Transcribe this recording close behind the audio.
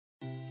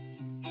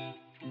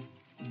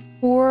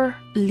Poor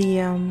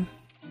Liam.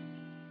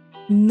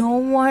 No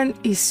one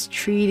is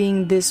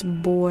treating this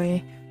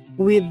boy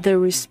with the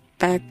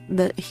respect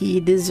that he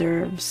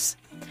deserves.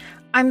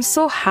 I'm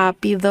so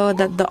happy though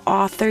that the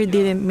author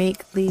didn't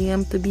make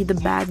Liam to be the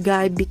bad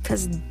guy,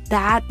 because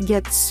that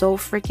gets so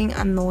freaking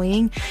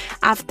annoying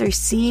after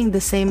seeing the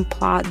same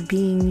plot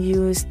being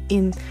used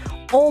in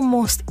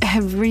almost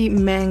every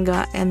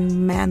manga and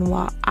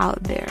manhwa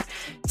out there.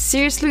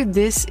 Seriously,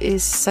 this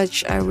is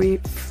such a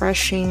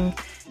refreshing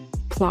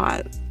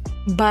plot,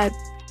 but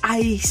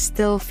I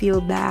still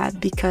feel bad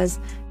because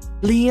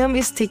Liam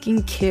is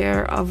taking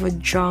care of a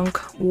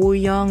drunk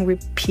Woo-young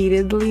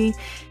repeatedly,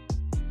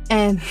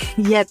 and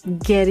yet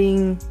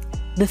getting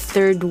the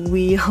third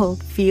wheel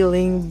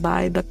feeling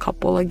by the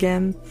couple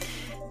again.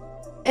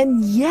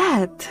 And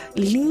yet,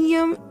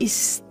 Liam is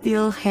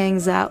still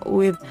hangs out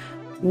with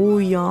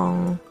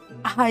Woo-young.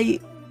 I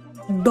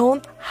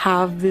don't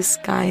have this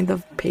kind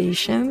of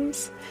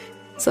patience.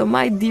 So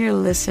my dear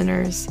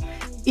listeners,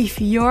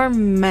 if your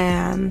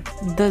man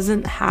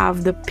doesn't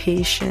have the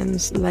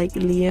patience like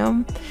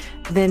Liam,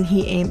 then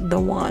he ain't the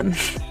one.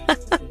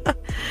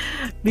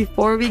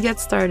 Before we get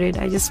started,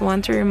 I just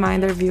want to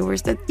remind our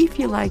viewers that if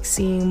you like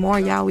seeing more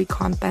yaoi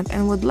content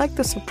and would like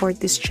to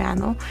support this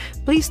channel,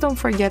 please don't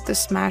forget to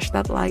smash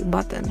that like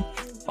button.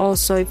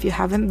 Also, if you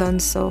haven't done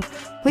so,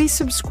 please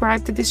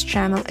subscribe to this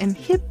channel and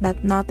hit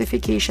that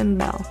notification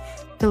bell.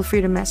 Feel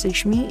free to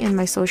message me in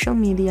my social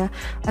media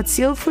at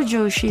Sealed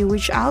Fujoshi,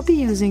 which I'll be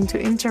using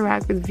to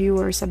interact with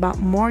viewers about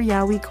more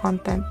yaoi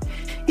content.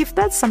 If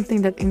that's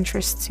something that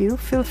interests you,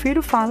 feel free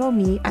to follow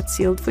me at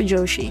Sealed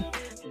Fujoshi.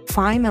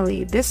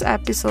 Finally, this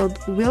episode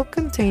will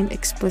contain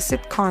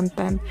explicit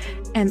content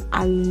and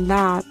a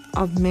lot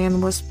of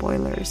manhwa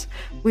spoilers.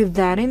 With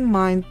that in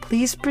mind,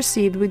 please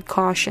proceed with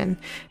caution.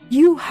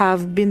 You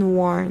have been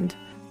warned.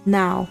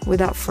 Now,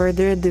 without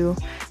further ado,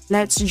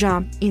 let's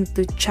jump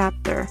into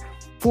chapter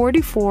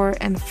 44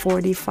 and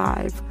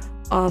 45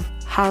 of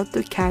How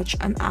to Catch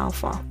an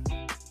Alpha.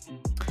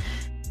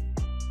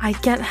 I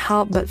can't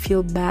help but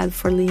feel bad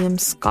for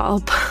Liam's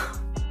scalp.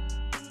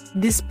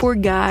 This poor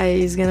guy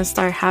is gonna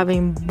start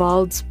having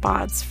bald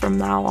spots from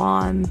now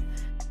on.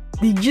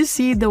 Did you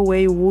see the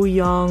way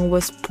Woo-young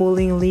was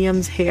pulling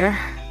Liam's hair?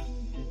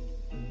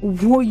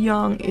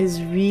 Woo-young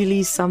is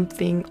really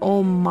something.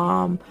 Oh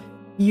mom,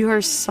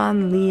 your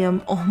son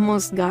Liam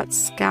almost got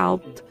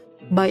scalped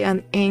by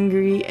an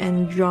angry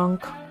and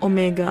drunk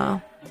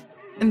Omega.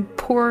 And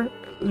poor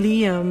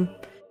Liam,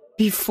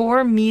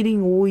 before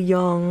meeting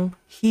Woo-young,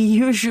 he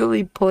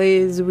usually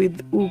plays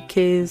with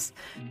ukes,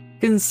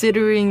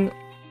 considering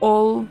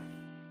all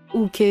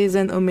ukes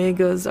and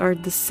omegas are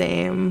the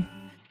same.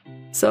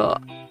 So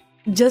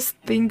just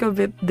think of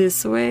it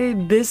this way.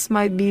 This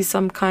might be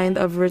some kind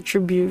of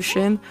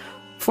retribution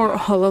for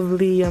all of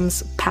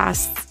Liam's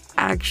past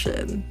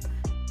action.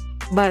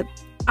 But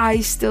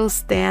I still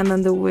stand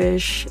on the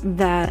wish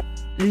that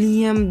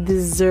Liam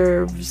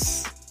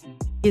deserves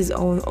his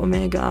own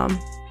omega.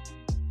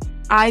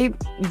 I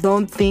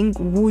don't think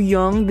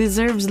Woo-young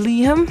deserves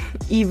Liam.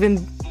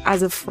 Even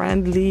as a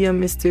friend,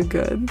 Liam is too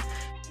good.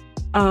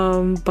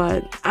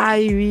 But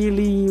I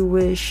really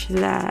wish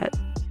that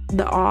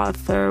the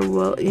author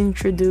will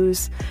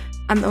introduce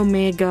an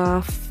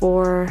omega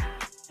for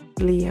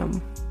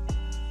Liam.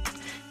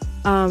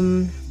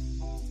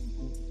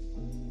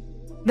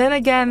 Then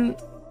again,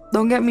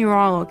 don't get me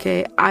wrong,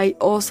 okay? I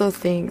also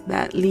think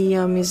that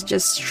Liam is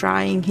just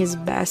trying his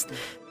best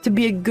to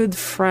be a good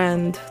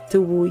friend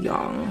to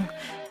Woo-young.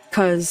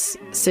 Cause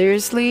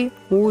seriously,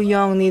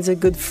 Woo-young needs a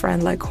good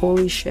friend like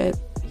holy shit.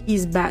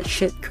 He's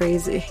batshit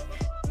crazy.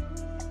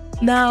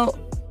 Now,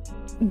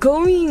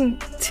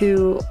 going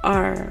to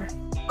our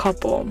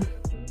couple,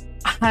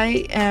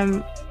 I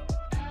am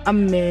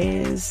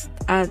amazed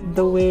at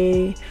the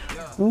way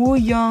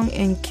Woo-young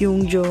and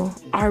Kyung-jo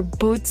are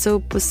both so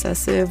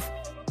possessive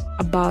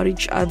about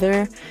each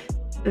other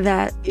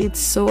that it's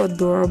so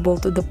adorable,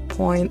 to the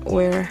point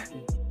where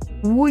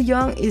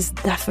Woo-young is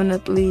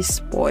definitely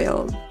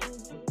spoiled.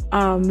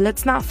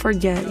 Let's not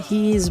forget,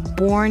 he is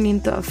born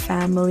into a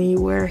family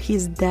where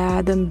his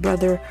dad and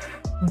brother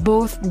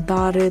both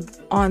doted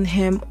on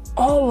him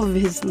all of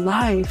his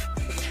life.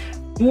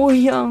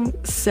 Woo-young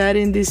said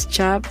in this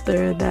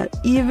chapter that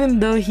even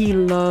though he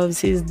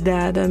loves his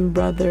dad and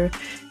brother,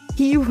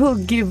 he will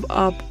give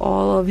up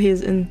all of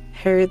his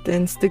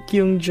inheritance to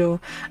Kyung-jo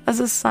as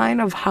a sign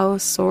of how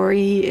sorry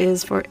he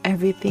is for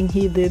everything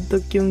he did to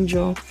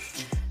Kyung-jo.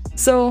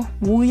 So,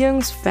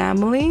 Woo-young's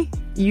family,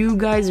 you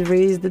guys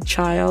raised the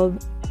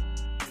child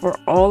for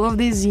all of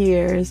these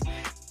years,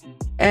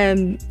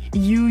 and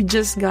you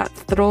just got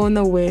thrown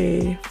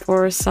away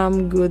for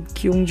some good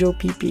Kyung-jo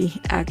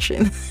pee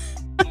action.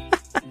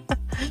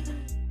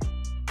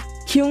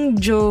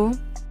 Kyung-jo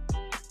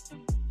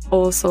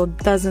also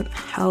doesn't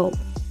help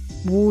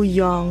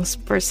Woo-young's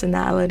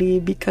personality,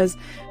 because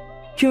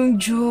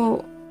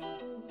Kyung-jo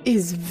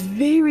is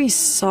very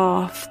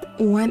soft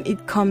when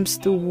it comes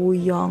to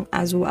Woo-young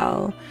as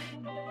well.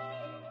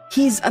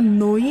 He's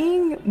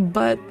annoying,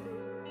 but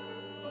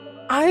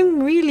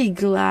I'm really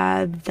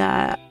glad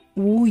that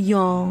Woo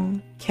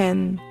Young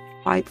can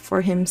fight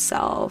for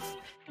himself.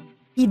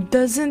 He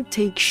doesn't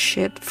take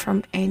shit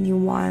from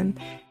anyone,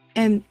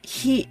 and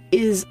he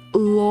is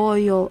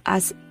loyal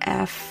as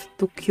F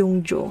to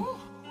Kyungjo.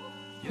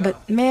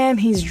 But man,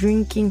 his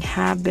drinking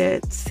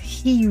habits,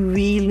 he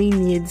really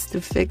needs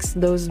to fix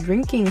those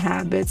drinking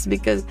habits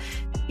because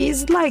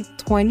he's like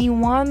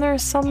 21 or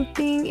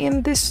something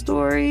in this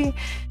story.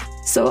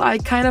 So I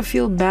kind of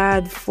feel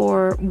bad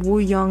for Woo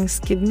Young's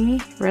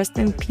kidney. Rest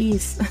in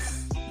peace.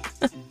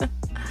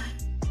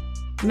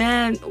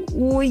 Man,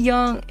 Woo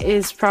Young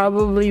is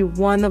probably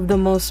one of the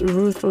most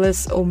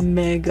ruthless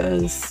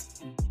Omegas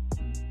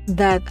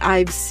that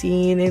I've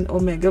seen in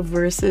Omega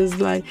Versus.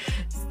 Like,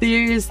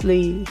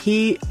 seriously,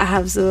 he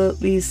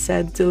absolutely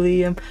said to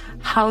Liam,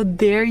 "How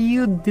dare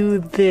you do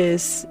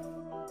this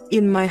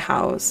in my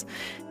house?"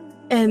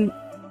 And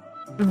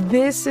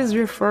this is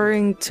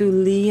referring to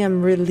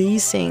Liam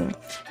releasing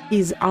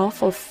his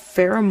alpha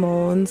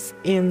pheromones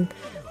in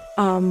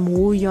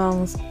Woo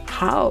Young's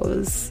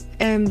house.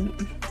 And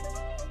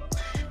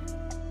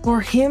for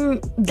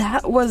him,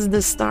 that was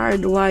the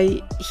start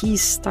why he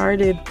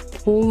started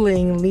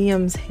pulling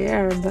Liam's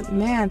hair. But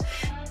man,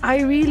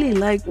 I really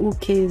like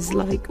Uk's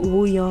like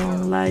Woo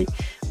Young. Like,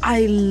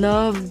 I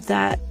love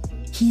that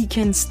he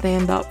can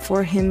stand up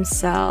for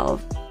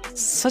himself.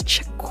 Such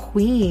a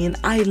queen.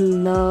 I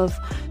love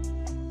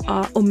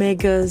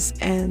Omegas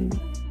and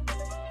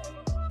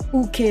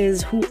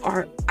Ukes who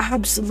are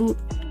absolute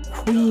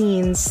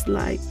queens.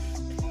 Like,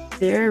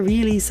 they're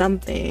really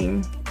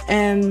something.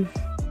 And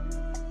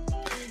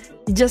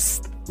it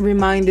just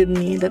reminded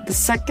me that the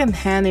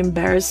secondhand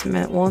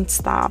embarrassment won't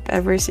stop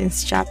ever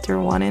since chapter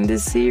 1 in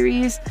this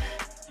series.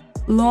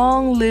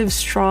 Long live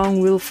strong,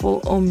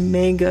 willful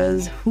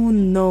Omegas who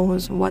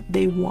knows what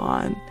they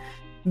want.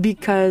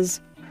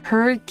 Because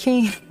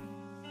Hurricane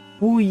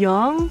Woo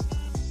Young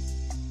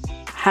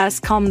has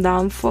calmed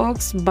down,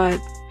 folks, but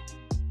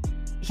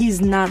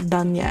he's not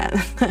done yet.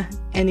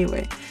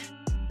 Anyway,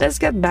 let's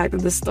get back to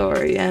the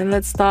story and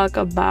let's talk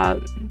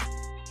about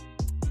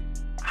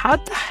how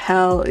the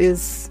hell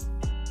is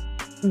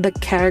the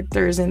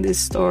characters in this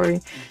story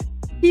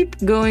keep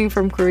going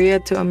from Korea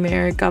to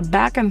America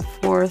back and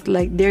forth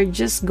like they're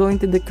just going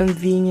to the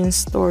convenience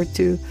store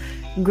to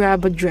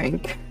grab a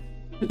drink.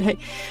 Like,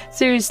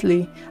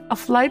 seriously, a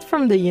flight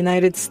from the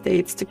United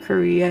States to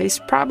Korea is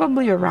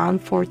probably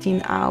around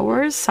 14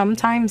 hours,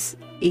 sometimes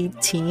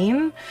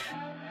 18.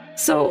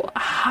 So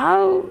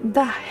how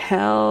the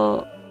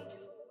hell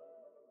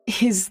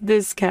is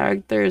this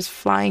characters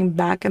flying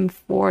back and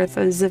forth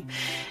as if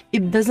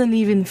it doesn't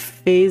even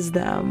faze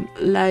them?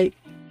 Like,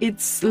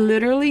 it's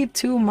literally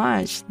too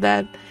much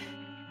that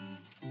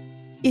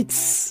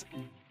it's...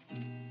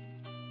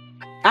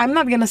 I'm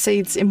not gonna say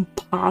it's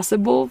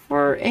impossible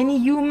for any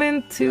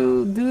human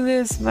to do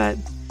this, but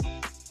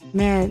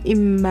man,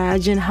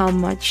 imagine how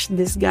much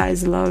these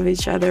guys love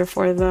each other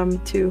for them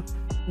to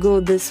go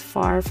this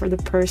far for the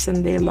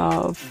person they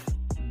love.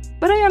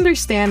 But I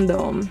understand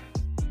though.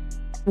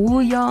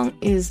 Woo Young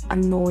is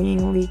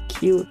annoyingly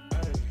cute.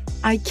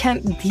 I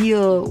can't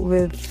deal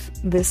with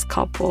this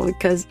couple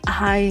because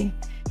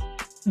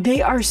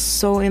they are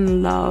so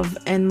in love,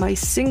 and my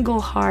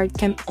single heart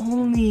can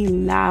only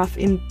laugh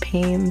in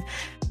pain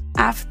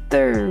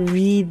after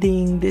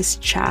reading these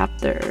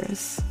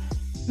chapters.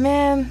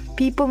 Man,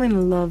 people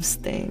in love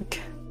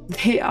stink.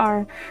 They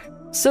are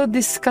so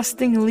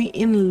disgustingly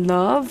in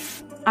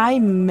love.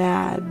 I'm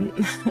mad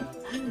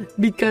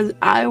because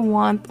I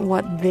want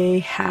what they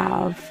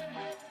have.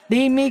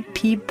 They make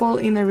people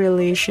in a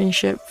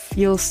relationship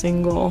feel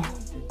single.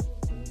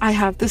 I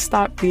have to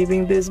stop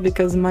reading this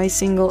because my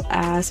single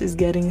ass is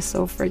getting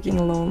so freaking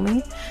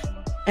lonely.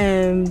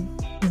 And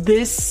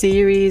this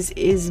series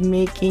is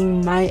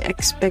making my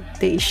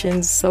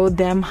expectations so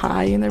damn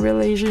high in a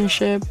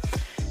relationship.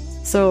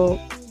 So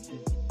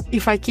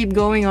if I keep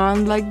going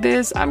on like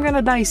this, I'm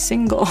gonna die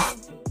single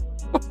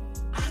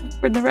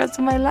for the rest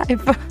of my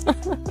life.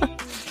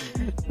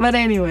 But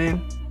anyway,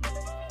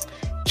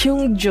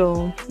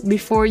 Kyungjo,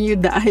 before you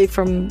die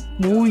from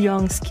Woo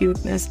Young's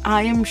cuteness,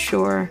 I am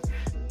sure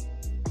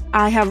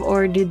I have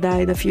already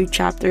died a few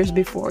chapters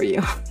before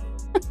you.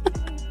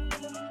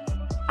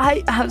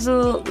 I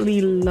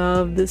absolutely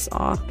love this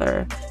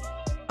author.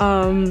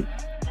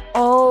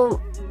 All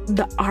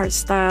the art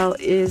style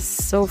is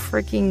so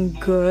freaking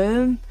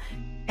good,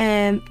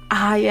 and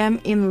I am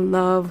in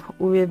love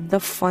with the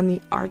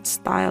funny art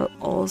style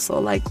also.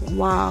 Like,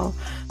 wow,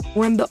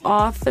 when the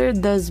author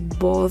does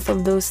both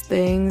of those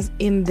things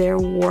in their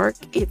work,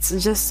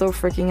 it's just so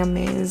freaking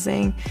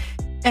amazing.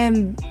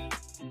 And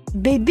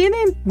they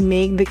didn't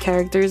make the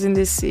characters in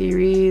this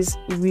series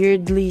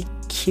weirdly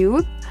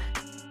cute,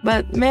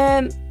 but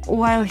man,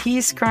 while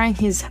he's crying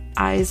his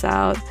eyes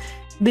out,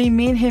 they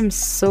made him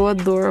so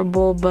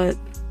adorable but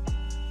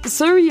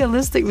so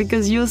realistic,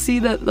 because you'll see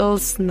that little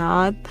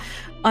snot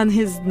on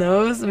his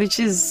nose, which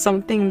is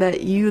something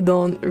that you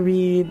don't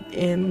read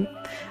in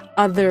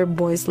other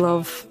boys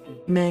love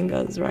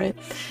mangas, right?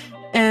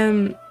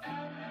 And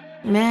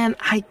man,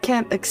 I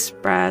can't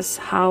express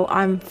how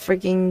I'm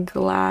freaking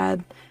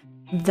glad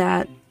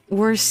that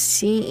we're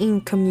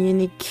seeing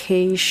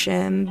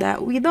communication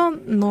that we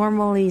don't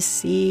normally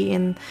see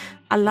in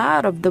a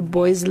lot of the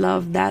boys'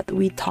 love that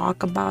we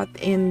talk about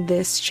in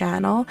this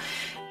channel,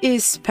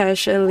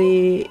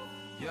 especially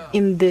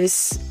in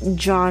this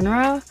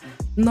genre.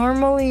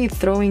 Normally,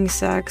 throwing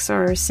sex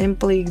or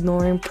simply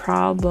ignoring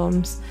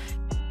problems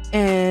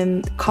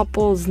and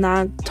couples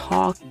not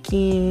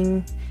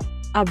talking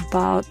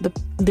about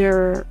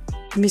their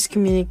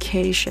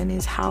miscommunication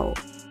is how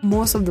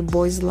most of the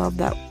boys' love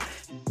that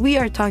we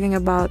are talking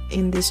about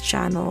in this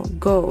channel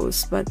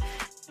goes. But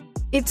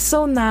it's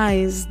so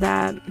nice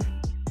that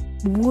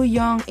Woo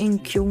Young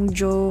and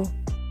Kyungjo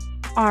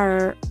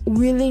are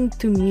willing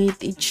to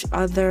meet each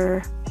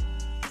other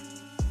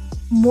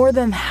more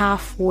than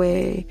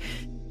halfway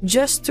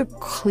just to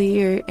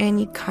clear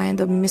any kind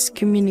of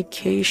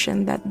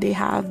miscommunication that they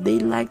have. They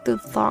like to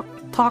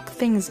talk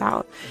things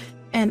out,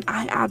 and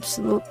I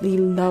absolutely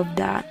love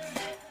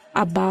that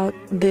about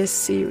this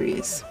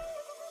series.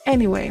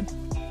 Anyway,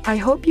 I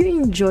hope you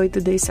enjoyed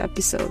today's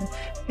episode.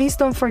 Please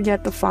don't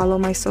forget to follow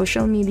my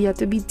social media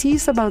to be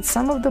teased about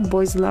some of the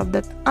boys' love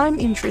that I'm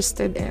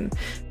interested in.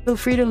 Feel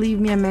free to leave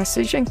me a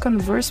message and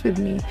converse with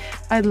me.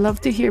 I'd love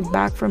to hear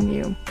back from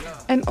you.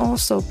 And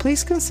also,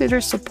 please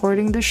consider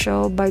supporting the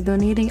show by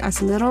donating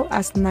as little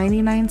as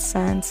 99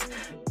 cents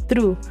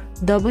through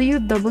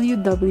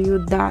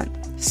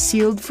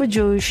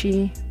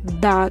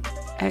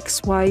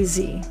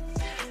www.sealedfujoshi.xyz.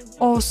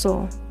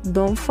 Also,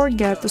 don't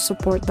forget to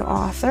support the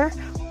author.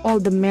 All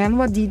the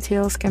manhwa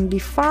details can be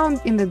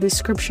found in the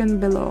description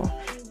below.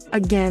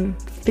 Again,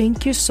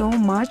 thank you so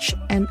much,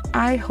 and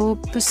I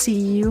hope to see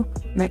you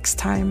next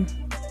time.